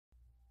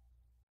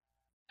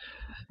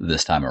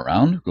This time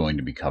around, we're going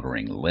to be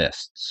covering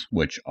lists,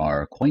 which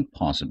are quite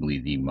possibly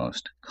the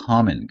most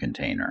common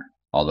container,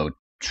 although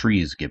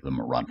trees give them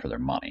a run for their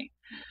money.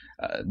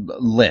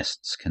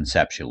 Lists,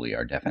 conceptually,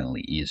 are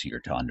definitely easier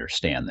to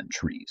understand than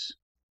trees.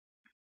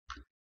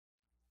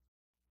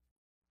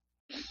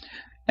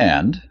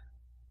 And,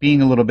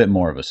 being a little bit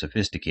more of a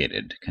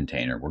sophisticated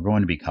container, we're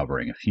going to be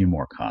covering a few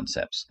more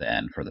concepts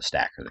than for the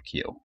stack or the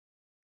queue.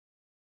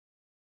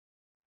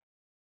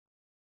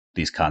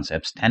 These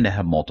concepts tend to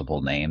have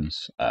multiple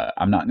names.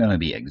 I'm not going to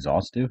be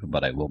exhaustive,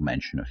 but I will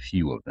mention a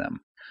few of them.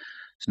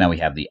 So now we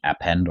have the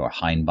append or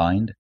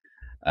hindbind.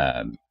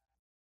 Um,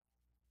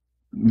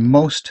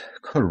 Most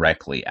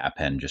correctly,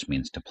 append just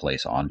means to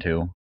place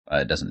onto.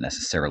 It doesn't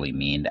necessarily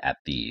mean at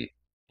the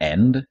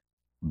end,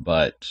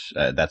 but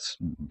that's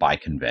by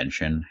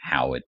convention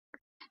how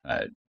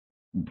uh,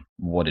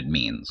 what it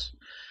means.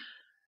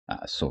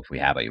 So if we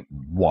have a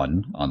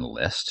 1 on the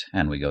list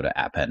and we go to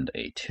append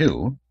a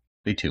 2,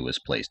 the 2 is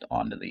placed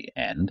onto the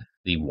end.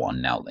 The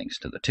 1 now links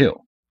to the 2.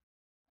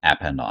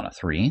 Append on a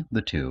 3,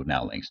 the 2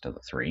 now links to the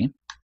 3.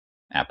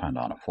 Append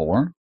on a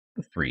 4,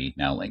 the 3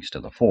 now links to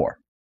the 4.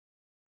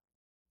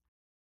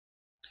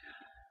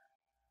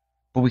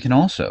 But we can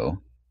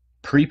also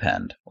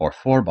prepend or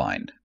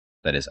forebind,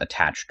 that is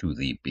attached to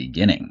the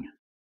beginning.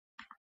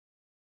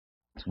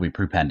 So we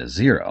prepend a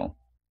 0,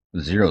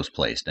 the 0 is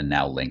placed and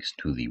now links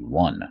to the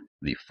 1,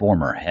 the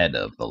former head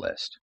of the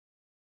list.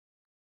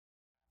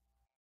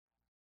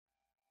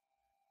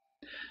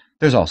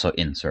 There's also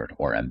insert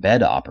or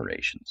embed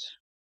operations,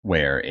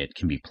 where it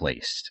can be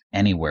placed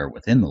anywhere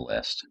within the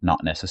list,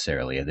 not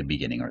necessarily at the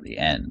beginning or the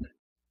end.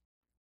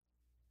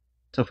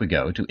 So if we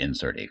go to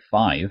insert a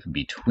 5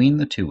 between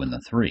the 2 and the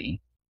 3,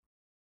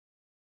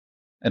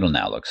 it'll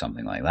now look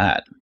something like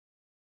that.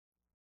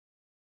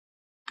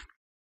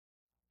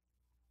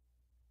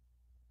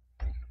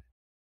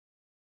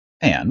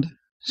 And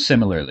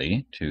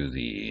similarly to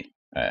the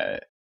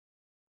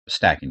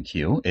stack and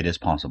queue, it is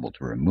possible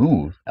to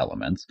remove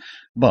elements,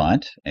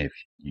 but if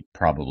you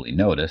probably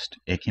noticed,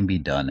 it can be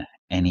done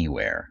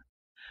anywhere.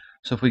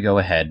 So if we go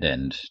ahead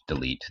and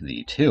delete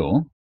the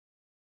 2,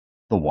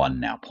 the 1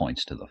 now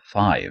points to the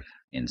 5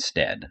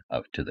 instead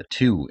of to the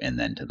 2 and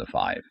then to the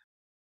 5.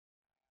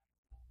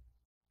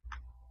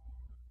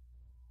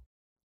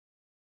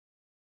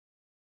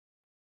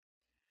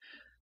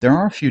 There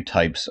are a few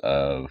types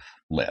of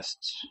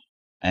lists,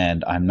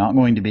 and I'm not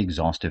going to be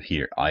exhaustive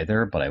here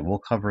either, but I will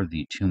cover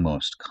the two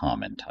most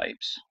common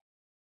types.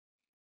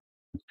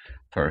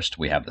 First,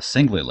 we have the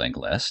singly linked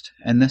list,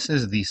 and this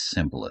is the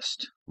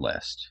simplest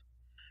list,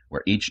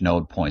 where each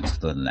node points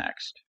to the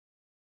next.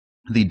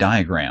 The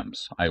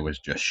diagrams I was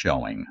just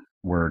showing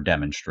were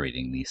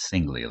demonstrating the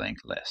singly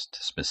linked list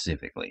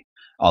specifically,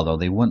 although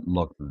they wouldn't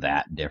look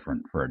that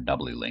different for a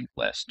doubly linked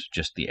list,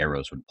 just the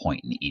arrows would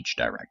point in each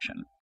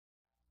direction.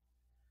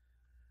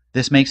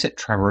 This makes it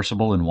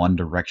traversable in one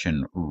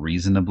direction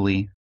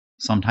reasonably.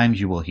 Sometimes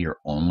you will hear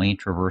only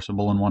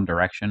traversable in one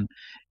direction.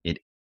 It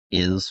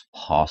is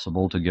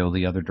possible to go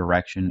the other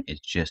direction. It's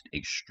just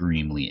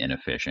extremely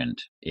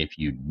inefficient. If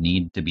you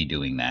need to be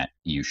doing that,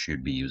 you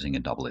should be using a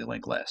doubly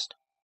linked list.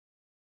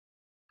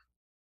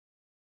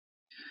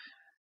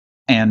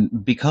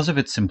 And because of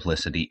its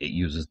simplicity, it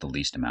uses the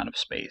least amount of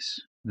space.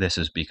 This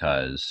is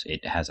because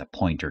it has a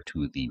pointer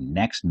to the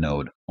next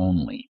node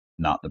only,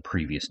 not the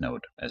previous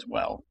node as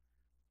well.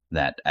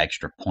 That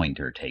extra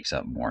pointer takes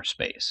up more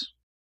space.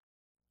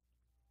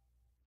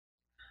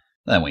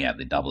 Then we have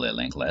the doubly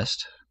linked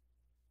list.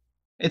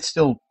 It's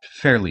still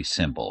fairly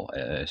simple,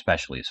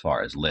 especially as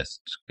far as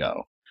lists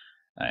go.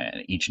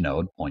 Each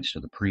node points to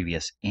the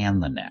previous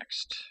and the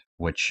next,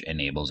 which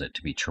enables it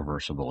to be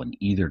traversable in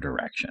either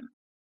direction,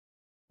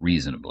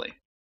 reasonably.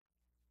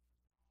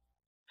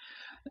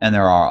 And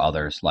there are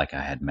others, like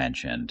I had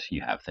mentioned.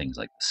 You have things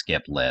like the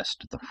skip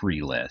list, the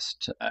free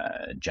list,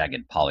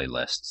 jagged poly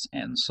lists,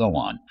 and so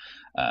on.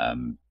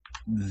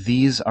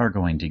 These are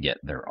going to get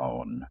their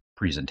own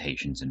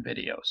presentations and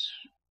videos,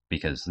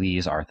 because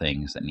these are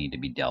things that need to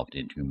be delved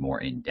into more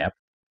in depth.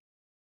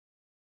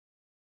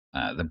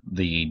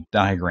 The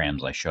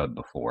diagrams I showed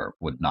before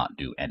would not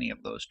do any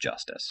of those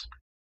justice.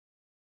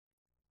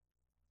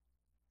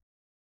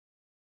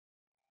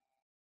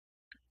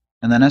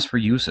 And then as for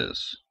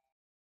uses,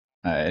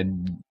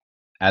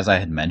 as I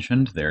had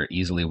mentioned, they're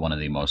easily one of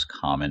the most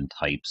common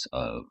types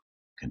of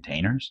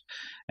containers,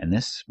 and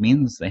this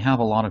means they have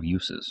a lot of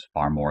uses,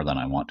 far more than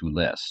I want to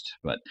list.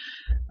 But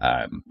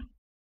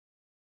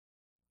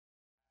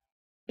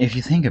if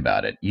you think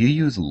about it, you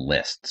use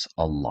lists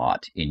a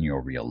lot in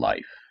your real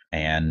life,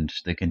 and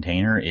the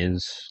container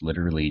is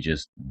literally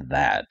just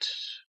that.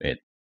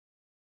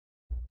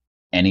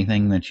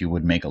 Anything that you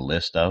would make a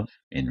list of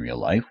in real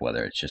life,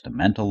 whether it's just a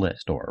mental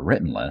list or a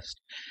written list,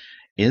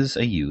 is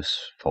a use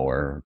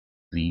for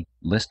the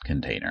list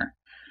container.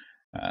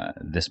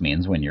 This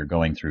means when you're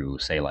going through,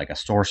 say, like a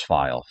source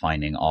file,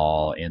 finding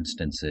all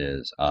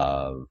instances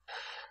of,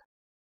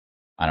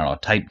 I don't know,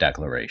 type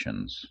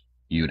declarations,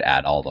 you'd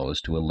add all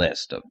those to a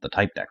list of the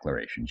type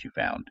declarations you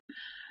found.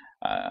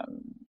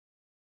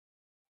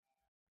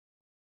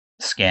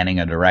 scanning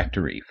a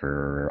directory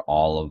for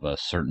all of a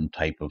certain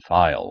type of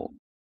file,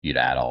 you'd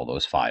add all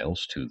those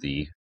files to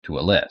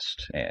a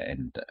list,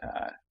 and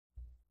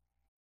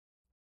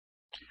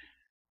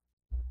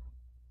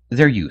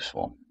they're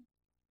useful,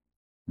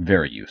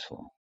 very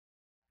useful,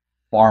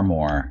 far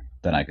more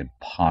than I could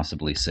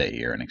possibly say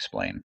here and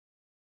explain.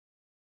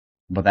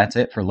 But that's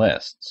it for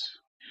lists.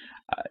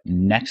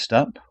 Next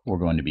up, we're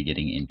going to be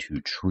getting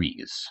into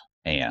trees,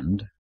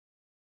 and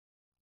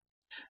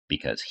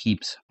because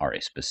heaps are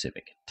a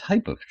specific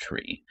type of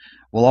tree,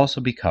 we'll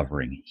also be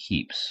covering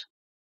heaps